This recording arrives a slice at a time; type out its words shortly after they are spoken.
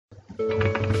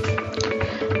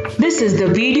This is the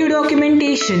video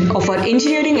documentation of our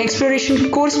Engineering Exploration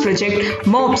Course project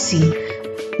MOPSI.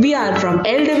 We are from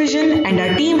L Division and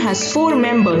our team has 4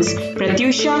 members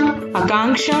Pratyusha,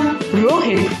 Akanksha,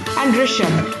 Rohit and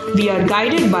Rishabh. We are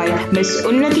guided by Ms.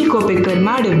 Unnati Kopekar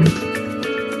Madam.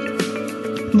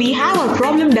 We have our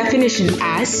problem definition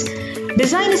as: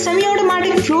 design a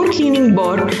semi-automatic floor cleaning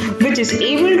bot which is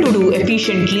able to do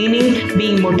efficient cleaning,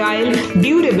 being mobile,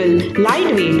 durable,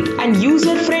 lightweight and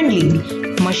user-friendly.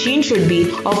 Machine should be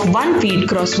of 1 feet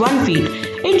cross 1 feet.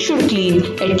 It should clean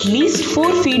at least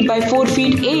 4 feet by 4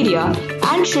 feet area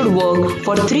and should work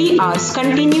for 3 hours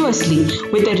continuously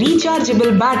with a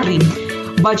rechargeable battery.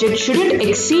 Budget shouldn't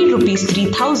exceed Rs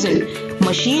 3000.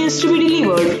 Machine is to be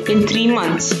delivered in 3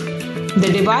 months. The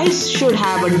device should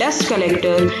have a dust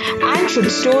collector and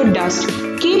should store dust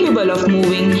capable of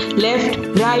moving left,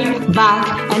 right, back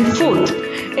and forth.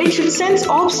 It should sense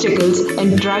obstacles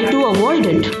and try to avoid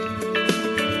it.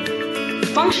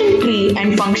 Function tree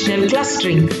and functional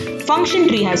clustering. Function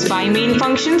tree has 5 main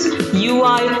functions: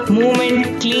 UI,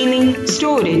 movement, cleaning,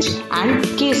 storage and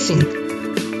casing.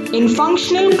 In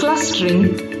functional clustering,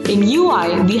 in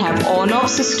UI we have on-off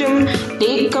system,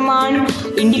 take command,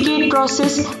 indicate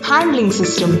process, handling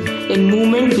system. In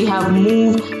movement we have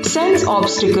move, sense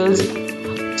obstacles,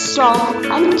 stop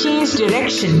and change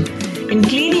direction. In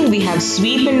cleaning we have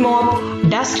sweep and mop,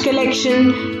 dust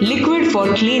collection, liquid for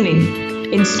cleaning.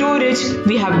 In storage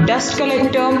we have dust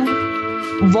collector,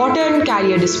 water and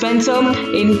carrier dispenser.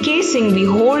 In casing we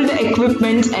hold the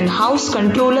equipments and house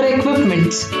controller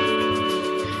equipments.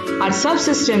 Our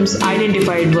subsystems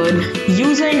identified were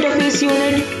user interface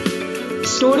unit,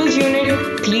 storage unit,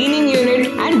 cleaning unit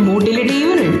and motility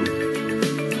unit.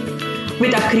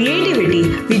 With our creativity,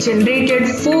 we generated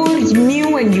 4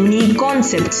 new and unique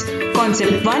concepts.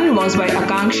 Concept 1 was by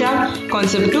Akanksha,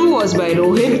 Concept 2 was by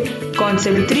Rohit,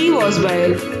 Concept 3 was by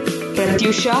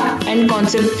Pratyusha and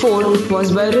Concept 4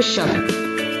 was by Rishabh.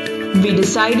 We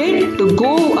decided to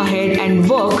go ahead and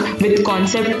work with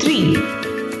Concept 3.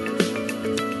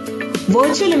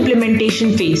 Virtual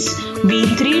implementation phase. We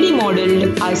 3D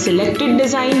modeled our selected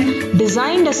design,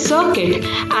 designed a circuit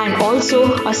and also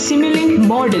a Simulink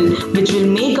model which will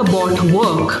make a bot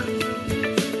work.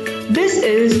 This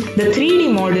is the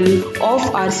 3D model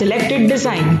of our selected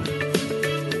design.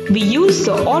 We use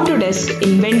the Autodesk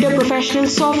Inventor Professional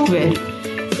software.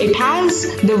 It has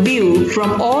the view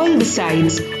from all the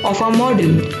sides of our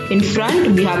model. In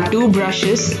front we have 2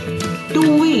 brushes,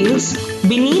 2 wheels,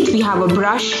 beneath we have a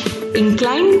brush,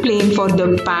 inclined plane for the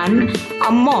pan,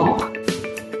 a mop.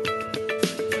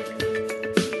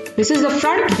 This is the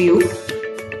front view,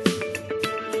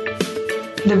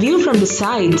 the view from the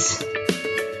sides,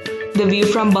 the view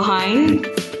from behind.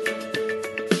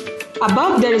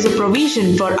 Above there is a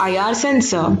provision for IR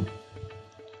sensor.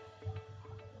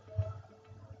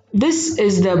 This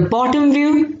is the bottom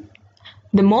view.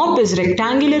 The mop is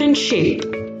rectangular in shape.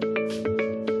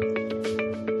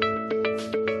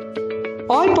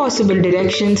 All possible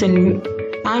directions and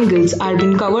angles are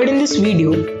been covered in this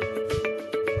video.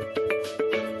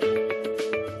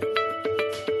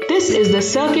 This is the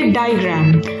circuit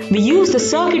diagram. We use the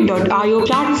circuit.io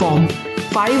platform.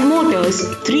 5 motors,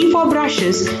 3 for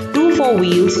brushes, 2 for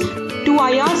wheels, 2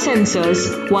 IR sensors,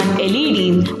 1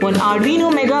 LED, 1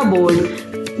 Arduino Mega board,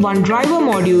 1 driver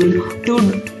module,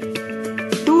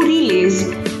 2 relays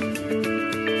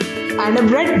and a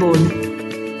breadboard.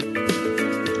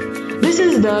 This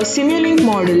is the Simulink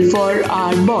model for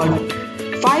our bot.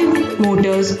 5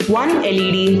 motors, 1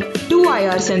 LED, 2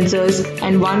 IR sensors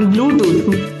and 1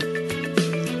 Bluetooth.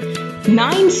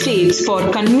 9 states for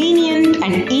convenient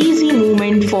and easy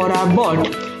movement for our bot.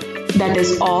 That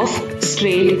is off,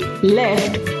 straight,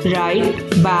 left, right,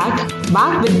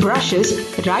 back with brushes,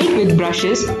 right with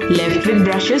brushes, left with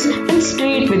brushes and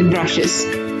straight with brushes.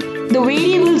 The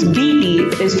variables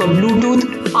BT is for Bluetooth,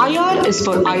 IR is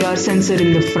for IR sensor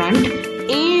in the front,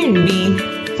 A and B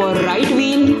for right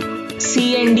wheel,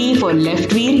 C and D for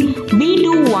left wheel,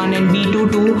 B21 and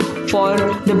B22 for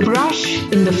the brush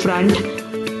in the front,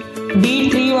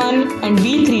 B31 and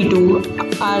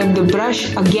B32 are the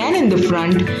brush again in the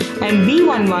front and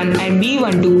B11 and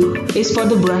B12 is for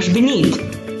the brush beneath.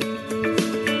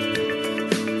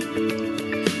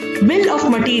 Bill of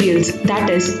materials, that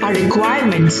is our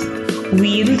requirements: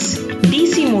 wheels,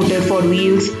 DC motor for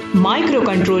wheels,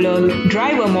 microcontroller,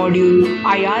 driver module,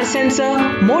 IR sensor,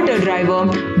 motor driver,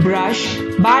 brush,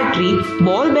 battery,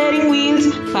 ball bearing wheels,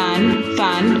 fan,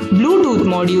 Bluetooth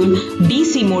module,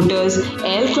 DC motors,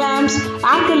 L clamps,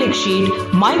 acrylic sheet,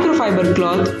 microfiber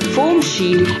cloth, foam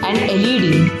sheet and LED.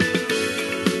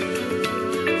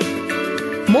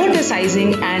 motor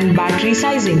sizing and battery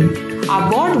sizing. Our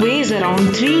board weighs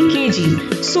around 3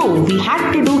 kg, so we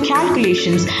had to do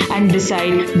calculations and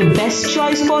decide the best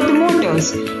choice for the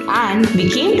motors. And we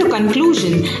came to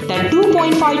conclusion that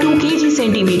 2.52 kg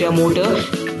centimeter motor,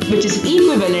 which is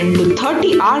equivalent to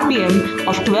 30 RPM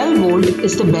of 12 volt,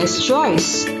 is the best choice.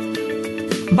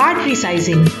 Battery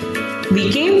sizing. We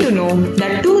came to know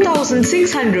that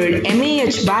 2600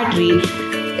 mAh battery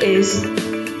is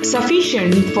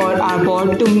sufficient for our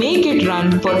board to make it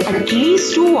run for at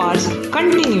least 2 hours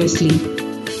continuously.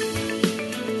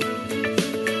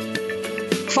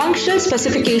 Functional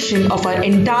specification of our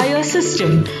entire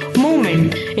system.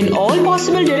 Movement in all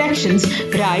possible directions,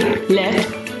 right,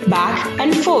 left, back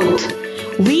and forth.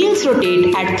 Wheels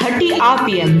rotate at 30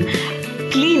 RPM.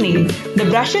 Cleaning. The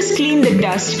brushes clean the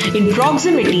dust in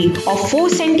proximity of 4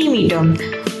 cm.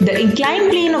 The inclined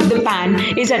plane of the pan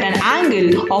is at an angle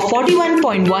of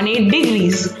 41.18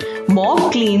 degrees. Mop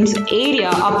cleans area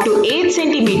up to 8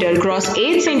 cm cross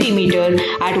 8 cm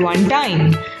at one time.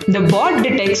 The board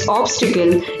detects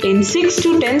obstacle in 6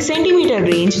 to 10 cm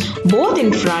range both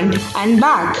in front and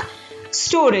back.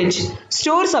 Storage.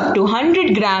 Stores up to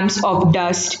 100 grams of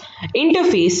dust.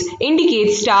 Interface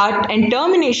indicates start and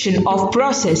termination of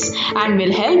process and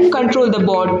will help control the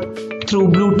board through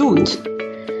Bluetooth.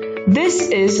 This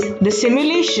is the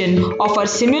simulation of our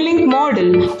Simulink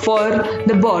model for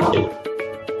the board.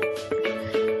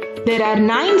 There are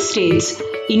 9 states: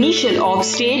 initial off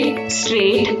state,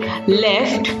 straight,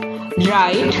 left,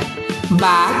 right,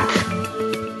 back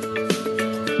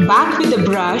with the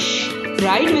brush,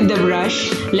 right with the brush,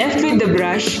 left with the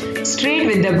brush, straight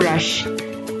with the brush.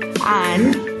 And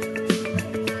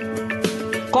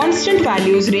constant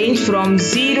values range from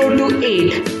 0 to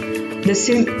 8. The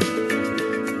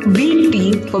BT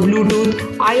for Bluetooth,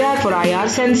 IR for IR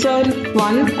sensor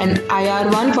 1 and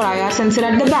IR1 for IR sensor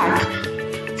at the back.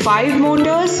 5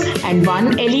 motors and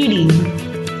 1 LED.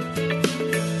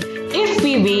 If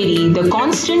we vary the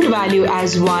constant value as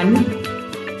 1,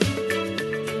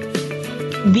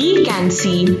 we can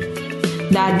see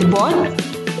that the board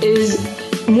is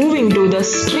moving to the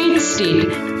straight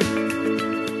state.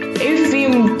 If we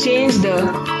change the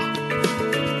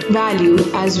value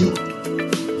as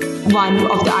 1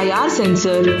 of the IR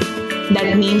sensor, that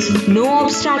means no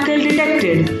obstacle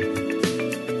detected.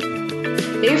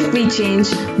 If we change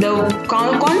the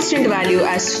constant value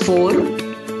as 4,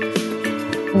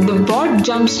 the board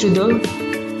jumps to the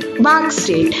back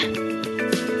state.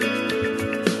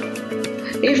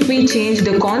 If we change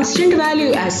the constant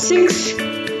value as 6,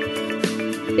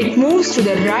 it moves to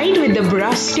the right with the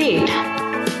brush state.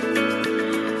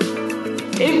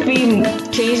 If we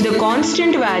change the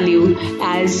constant value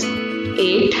as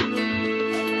 8,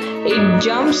 it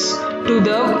jumps to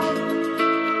the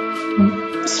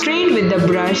straight with the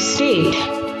brush state.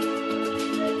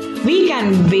 We can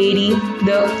vary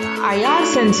the IR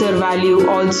sensor value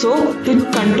also to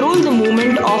control the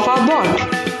movement of our board.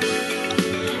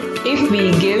 If we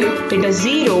give it a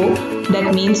 0, that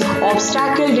means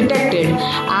obstacle detected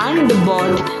and the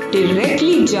board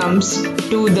directly jumps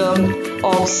to the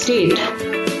off state.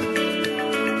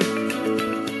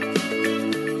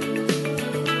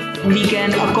 We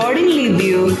can accordingly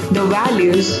view the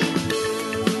values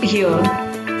here.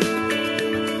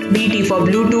 BT for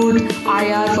Bluetooth,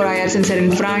 IR for IR sensor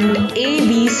in front, A,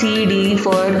 B, C, D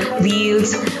for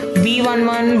wheels,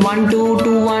 V11, 12,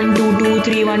 21, 22,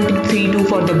 31, 32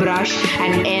 for the brush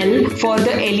and L for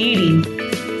the LED.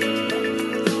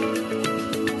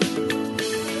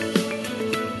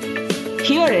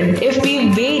 Herein, if we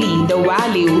vary the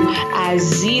value as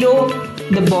 0,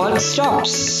 the board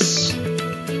stops.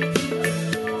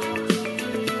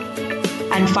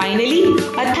 And finally,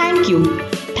 a thank you.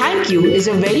 Thank you is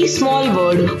a very small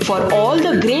word for all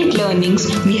the great learnings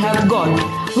we have got.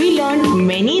 We learned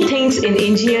many things in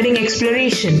engineering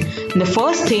exploration. The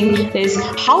first thing is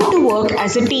how to work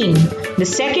as a team. The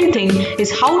second thing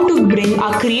is how to bring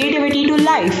our creativity to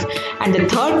life. And the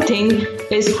third thing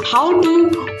is how to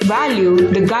value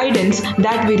the guidance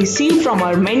that we receive from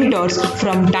our mentors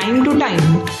from time to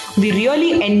time. We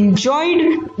really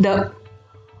enjoyed the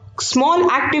small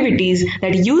activities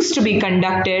that used to be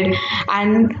conducted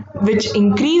and which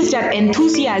increased our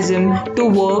enthusiasm to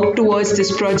work towards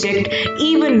this project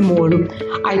even more.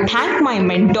 I thank my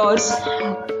mentors,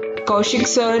 Kaushik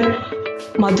sir,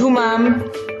 Madhu ma'am,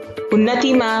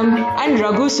 Unnati ma'am and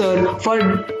Raghu sir for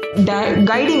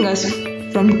guiding us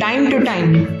from time to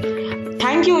time.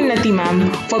 Thank you Unnati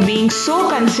ma'am for being so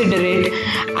considerate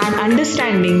and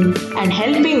understanding and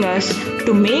helping us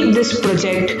to make this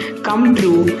project come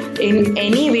true in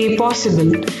any way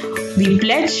possible. We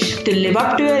pledge to live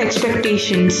up to your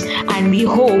expectations and we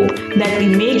hope that we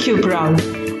make you proud.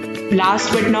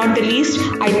 Last but not the least,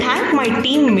 I thank my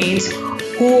teammates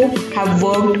who have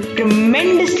worked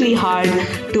tremendously hard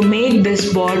to make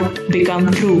this board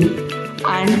become true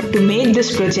and to make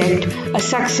this project a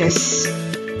success.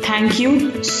 Thank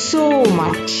you so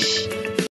much.